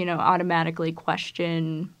they, you know, automatically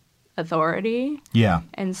question authority. Yeah.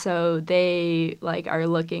 And so they like are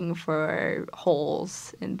looking for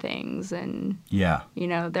holes in things, and you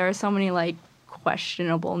know, there are so many like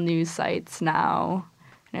questionable news sites now,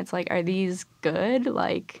 and it's like, are these good?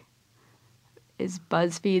 Like, is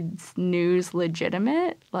BuzzFeed's news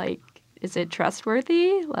legitimate? Like, is it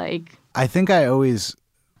trustworthy? Like, I think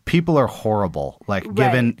people are horrible. Like,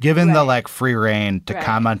 given the like free reign to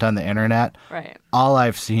comment on the internet, all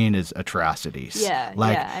I've seen is atrocities. I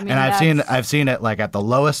mean, and I've seen it like at the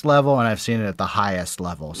lowest level, and I've seen it at the highest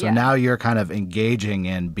level. So now you're kind of engaging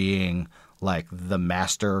in being like the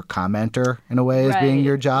master commenter in a way as being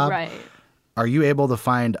your job. Right. Are you able to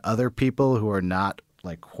find other people who are not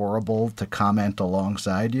like horrible to comment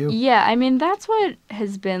alongside you? Yeah, I mean, that's what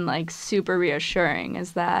has been like super reassuring,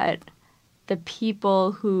 is that the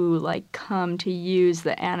people who like come to use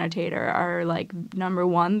the annotator are like, number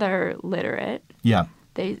one, they're literate. Yeah.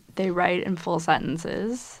 They write in full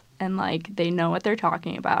sentences, and like they know what they're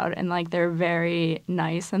talking about, and like they're very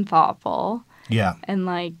nice and thoughtful. Yeah. And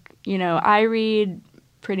like, you know, I read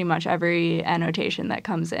pretty much every annotation that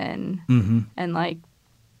comes in, and like,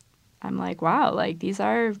 I'm like, wow, like these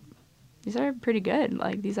are pretty good.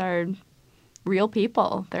 Like, these are real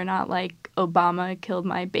people. They're not like Obama killed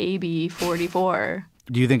my baby 44.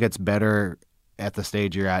 Do you think it's better at the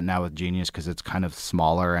stage you're at now with Genius because it's kind of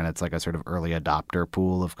smaller and it's like a sort of early adopter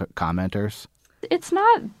pool of commenters? It's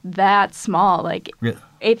not that small. Like,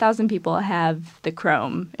 8,000 people have the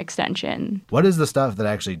Chrome extension. What is the stuff that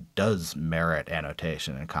actually does merit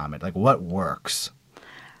annotation and comment? Like, what works?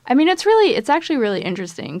 I mean, it's actually really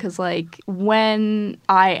interesting because, like, when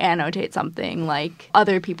I annotate something, like,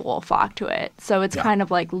 other people will flock to it. So it's kind of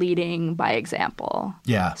like leading by example.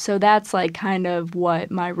 Yeah. So that's, like, kind of what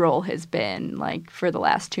my role has been, like, for the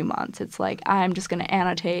last 2 months. It's like, I'm just going to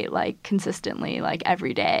annotate, like, consistently, like,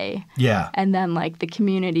 every day. Yeah. And then, like, the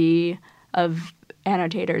community of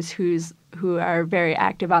annotators who are very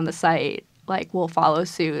active on the site, like, will follow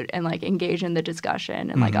suit and, like, engage in the discussion.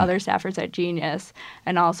 And, like, other staffers at Genius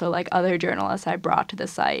and also, like, other journalists I brought to the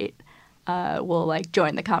site will, like,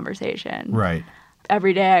 join the conversation. Right.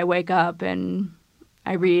 Every day I wake up and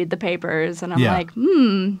I read the papers and I'm like,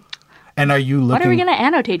 And are you looking... What are we going to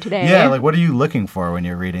annotate today? Yeah, like, what are you looking for when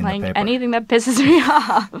you're reading the paper? Like, anything that pisses me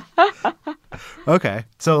off. Okay.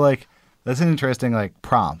 So, like, that's an interesting, like,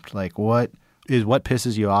 prompt. Like, what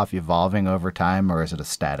pisses you off evolving over time, or is it a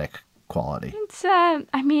static quality? It's,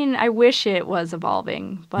 I mean, I wish it was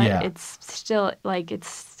evolving, but it's still, like,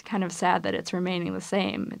 it's kind of sad that it's remaining the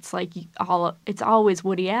same. It's like it's always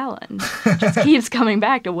Woody Allen. It just keeps coming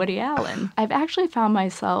back to Woody Allen. I've actually found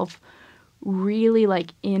myself really,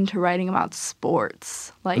 like, into writing about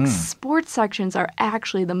sports. Like, sports sections are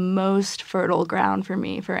actually the most fertile ground for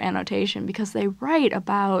me for annotation because they write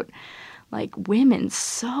about, like, women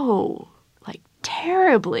so, like,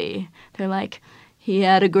 terribly. They're like, he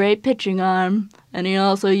had a great pitching arm, and he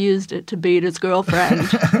also used it to beat his girlfriend.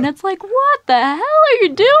 And it's like, what the hell are you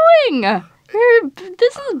doing?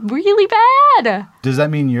 This is really bad. Does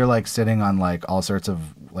that mean you're, like, sitting on, like, all sorts of,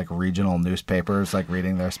 like, regional newspapers, like,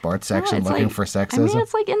 reading their sports section, looking for sexism? I mean,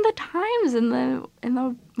 it's, like, in the Times, in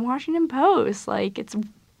the Washington Post. Like, it's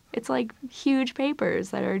like, huge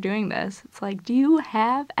papers that are doing this. It's like, do you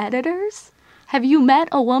have editors? Have you met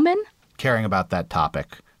a woman? Caring about that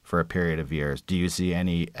topic for a period of years, do you see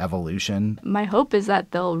any evolution? My hope is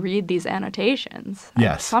that they'll read these annotations.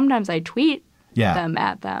 Yes. Sometimes I tweet them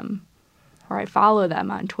at them, or I follow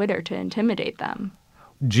them on Twitter to intimidate them.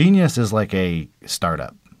 Genius is like a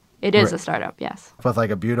startup. It is a startup, yes. With, like,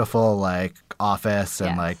 a beautiful, like, office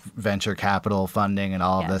and, like, venture capital funding and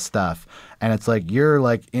all of this stuff. And it's like you're,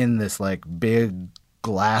 like, in this, like, big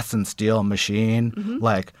glass and steel machine,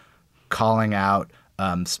 like, calling out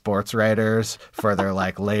sports writers for their,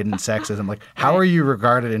 like, latent sexism. Like, how are you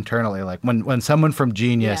regarded internally? Like, when someone from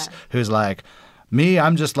Genius who's like, me,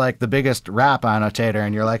 I'm just, like, the biggest rap annotator,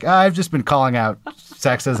 and you're like, I've just been calling out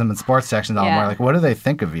sexism in sports sections all more. Like, what do they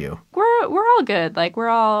think of you? We're all good. Like, we're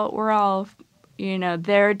all, you know,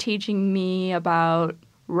 they're teaching me about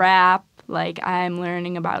rap. Like, I'm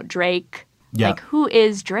learning about Drake. Yeah. Like, who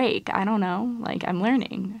is Drake? I don't know. Like, I'm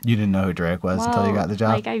learning. You didn't know who Drake was until you got the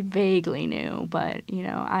job? Like, I vaguely knew, but,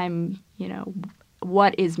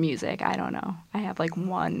 what is music? I don't know. I have, like,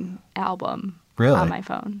 one album on my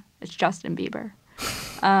phone. It's Justin Bieber.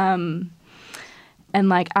 And,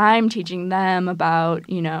 like, I'm teaching them about,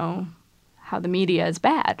 how the media is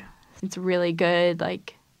bad. It's a really good,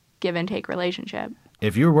 like, give and take relationship.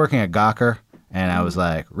 If you were working at Gawker and I was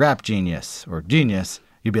like, rap genius or genius,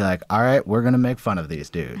 you'd be like, all right, we're going to make fun of these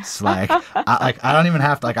dudes. Like, I don't even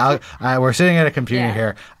have to, we're sitting at a computer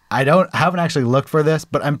here. I haven't actually looked for this,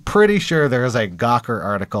 but I'm pretty sure there is a Gawker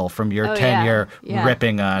article from your tenure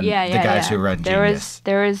ripping on the guys who run Genius.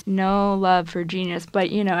 There is no love for Genius,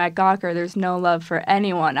 but, at Gawker, there's no love for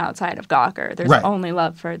anyone outside of Gawker. There's only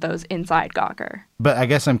love for those inside Gawker. But I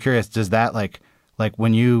guess I'm curious, does that, like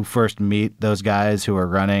when you first meet those guys who are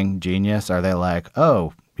running Genius, are they like,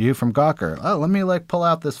 oh, you from Gawker? Oh, let me pull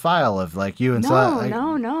out this file of you inside.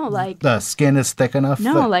 No. Like the skin is thick enough.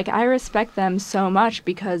 No, I respect them so much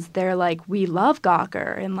because they're like, we love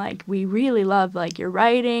Gawker and we really love your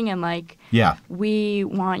writing and we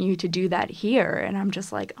want you to do that here. And I'm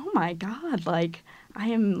just like, oh my God, I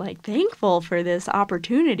am thankful for this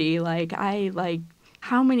opportunity.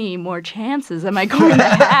 How many more chances am I going to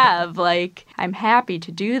have? I'm happy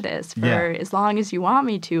to do this for as long as you want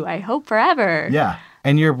me to. I hope forever. Yeah.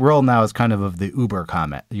 And your role now is kind of the Uber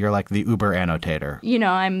comment. You're like the Uber annotator.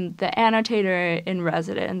 I'm the annotator in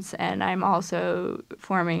residence, and I'm also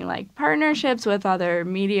forming partnerships with other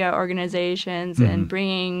media organizations and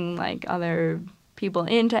bringing other people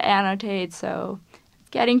in to annotate. So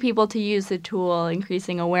getting people to use the tool,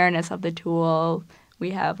 increasing awareness of the tool. We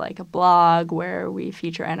have a blog where we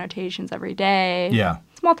feature annotations every day. Yeah.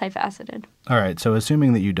 It's multifaceted. All right. So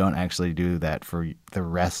assuming that you don't actually do that for the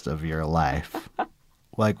rest of your life,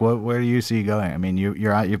 where do you see going? I mean,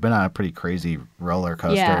 you've been on a pretty crazy roller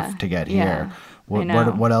coaster to get here.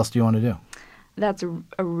 What else do you want to do? That's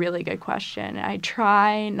a really good question. I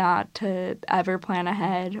try not to ever plan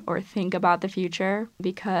ahead or think about the future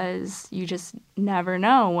because you just never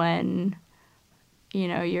know when,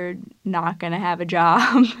 you're not going to have a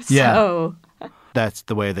job. So that's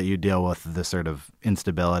the way that you deal with the sort of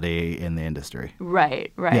instability in the industry.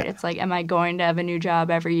 Right. Yeah. It's am I going to have a new job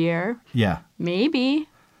every year? Yeah. Maybe.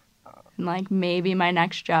 And maybe my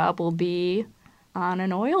next job will be on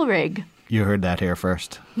an oil rig. You heard that here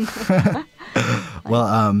first. Well,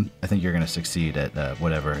 I think you're going to succeed at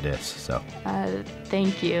whatever it is. So,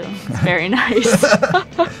 thank you. It's very nice.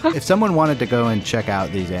 If someone wanted to go and check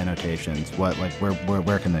out these annotations, where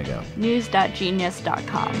can they go?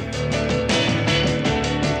 news.genius.com.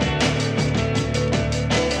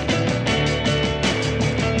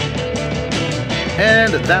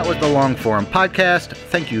 And that was the Long Form Podcast.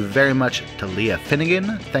 Thank you very much to Leah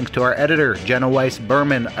Finnegan. Thanks to our editor, Jenna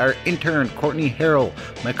Weiss-Berman, our intern, Courtney Harrell,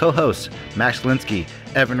 my co-hosts, Max Linsky,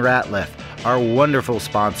 Evan Ratliff, our wonderful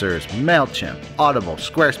sponsors, MailChimp, Audible,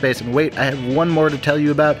 Squarespace, and wait, I have one more to tell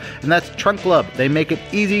you about, and that's Trunk Club. They make it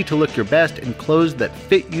easy to look your best in clothes that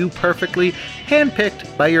fit you perfectly,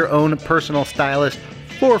 handpicked by your own personal stylist,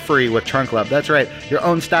 for free with Trunk Club. That's right, your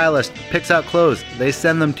own stylist picks out clothes. They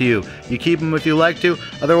send them to you. You keep them if you like to.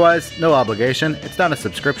 Otherwise, no obligation. It's not a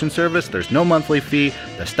subscription service. There's no monthly fee.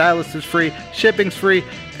 The stylist is free. Shipping's free.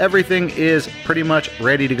 Everything is pretty much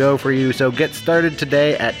ready to go for you. So get started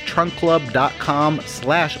today at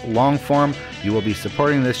trunkclub.com/longform. You will be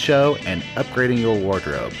supporting this show and upgrading your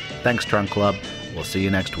wardrobe. Thanks, Trunk Club. We'll see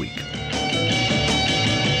you next week.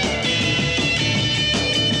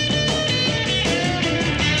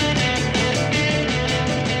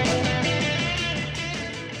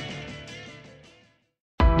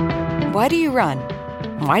 Why do you run?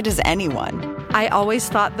 Why does anyone? I always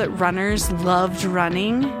thought that runners loved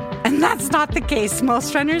running, and that's not the case.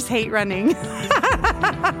 Most runners hate running,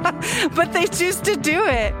 but they choose to do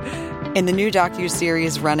it. In the new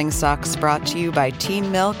docuseries Running Sucks, brought to you by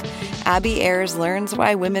Teen Milk, Abby Ayers learns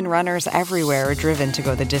why women runners everywhere are driven to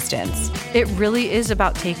go the distance. It really is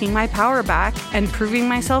about taking my power back and proving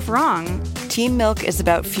myself wrong. Teen Milk is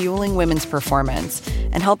about fueling women's performance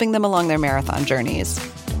and helping them along their marathon journeys.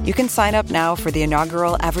 You can sign up now for the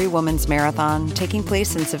inaugural Every Woman's Marathon taking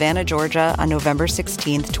place in Savannah, Georgia on November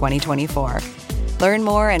 16th, 2024. Learn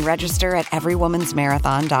more and register at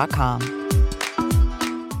everywomansmarathon.com.